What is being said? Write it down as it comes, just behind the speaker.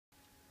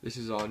This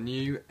is our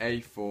new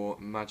A4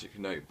 Magic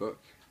Notebook.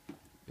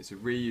 It's a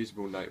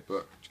reusable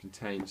notebook which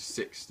contains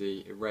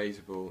 60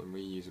 erasable and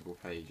reusable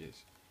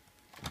pages.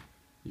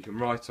 You can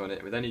write on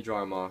it with any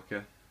dry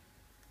marker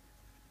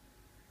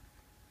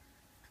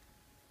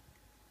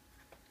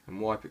and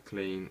wipe it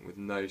clean with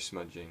no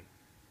smudging.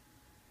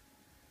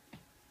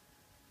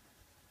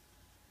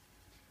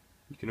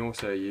 You can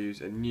also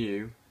use a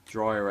new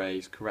dry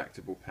erase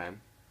correctable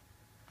pen.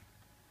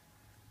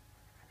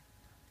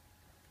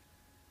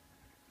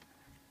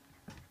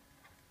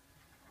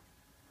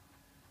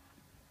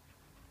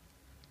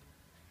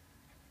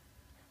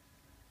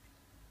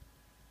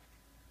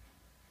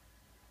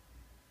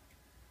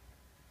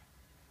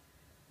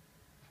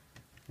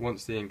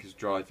 Once the ink has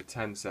dried for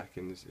 10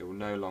 seconds, it will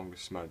no longer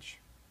smudge.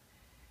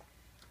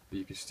 But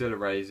you can still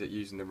erase it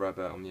using the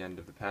rubber on the end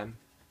of the pen.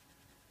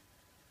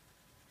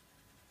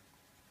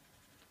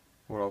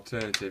 Or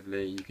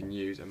alternatively, you can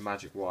use a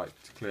magic wipe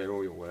to clear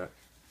all your work.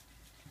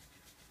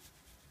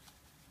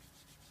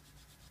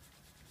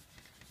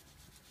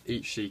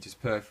 Each sheet is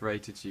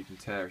perforated so you can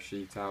tear a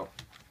sheet out.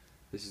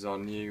 This is our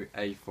new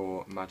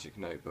A4 Magic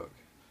Notebook.